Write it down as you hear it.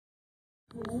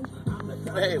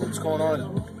Hey, what's going on?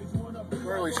 I'm not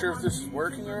really sure if this is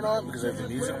working or not because I have the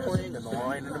music playing and the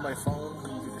line into my phone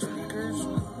comes through the speakers.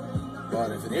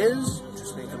 But if it is,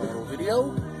 just making a little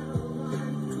video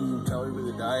to tell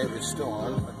everybody the diet is still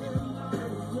on.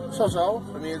 So.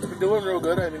 I mean, it's been doing real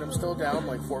good. I mean, I'm still down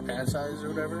like 4 pant sizes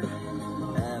or whatever.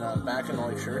 And I'm back in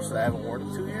like shirts that I haven't worn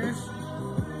in 2 years.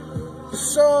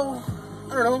 So,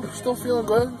 I don't know, still feeling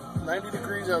good. 90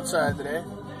 degrees outside today.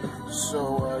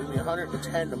 So, it'll be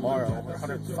 110 tomorrow, or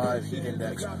 105 heat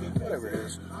index, whatever it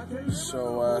is.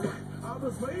 So,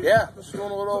 yeah, just doing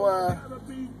a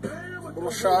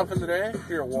little shopping today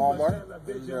here at Walmart.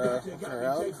 Looking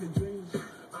around.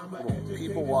 Little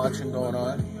people watching going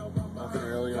on. Nothing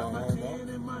really on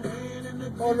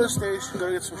though. On this station,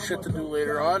 gonna get some shit to do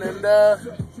later on. And,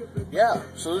 yeah,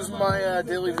 so this is my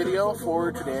daily video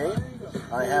for today.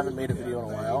 I haven't made a video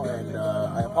in a while, and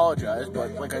I apologize,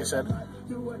 but like I said,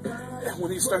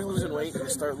 when you start losing weight, you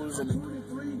start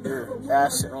losing your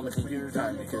ass sitting on the computer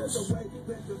time because,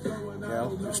 you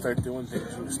know, you start doing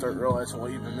things, you start realizing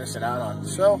what you've been missing out on.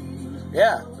 So,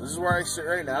 yeah, this is where I sit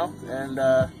right now, and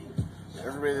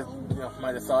everybody that, you know,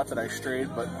 might have thought that I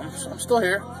strayed, but I'm still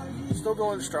here, still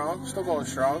going strong,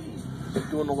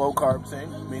 doing the low carb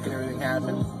thing, making everything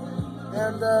happen,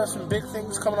 and some big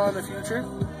things coming on in the future.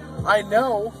 I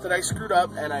know that I screwed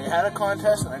up, and I had a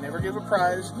contest, and I never gave a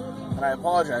prize, and I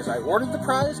apologize. I ordered the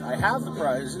prize, I have the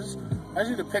prizes, I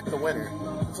just need to pick the winner.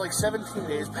 It's like 17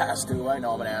 days past due, I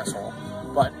know I'm an asshole,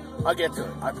 but I'll get to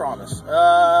it, I promise.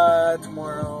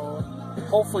 Tomorrow,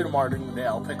 hopefully tomorrow during the day,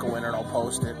 I'll pick a winner, and I'll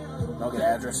post it, and I'll get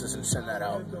addresses and send that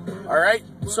out. Alright,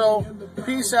 so,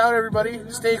 peace out everybody,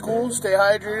 stay cool, stay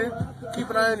hydrated, keep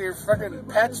an eye on your fucking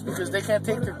pets, because they can't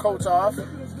take their coats off.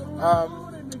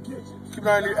 Keep an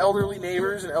eye on your elderly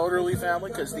neighbors and elderly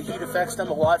family because the heat affects them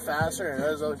a lot faster than it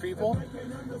does other people.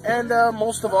 And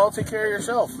most of all, take care of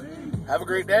yourself. Have a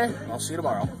great day. I'll see you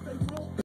tomorrow.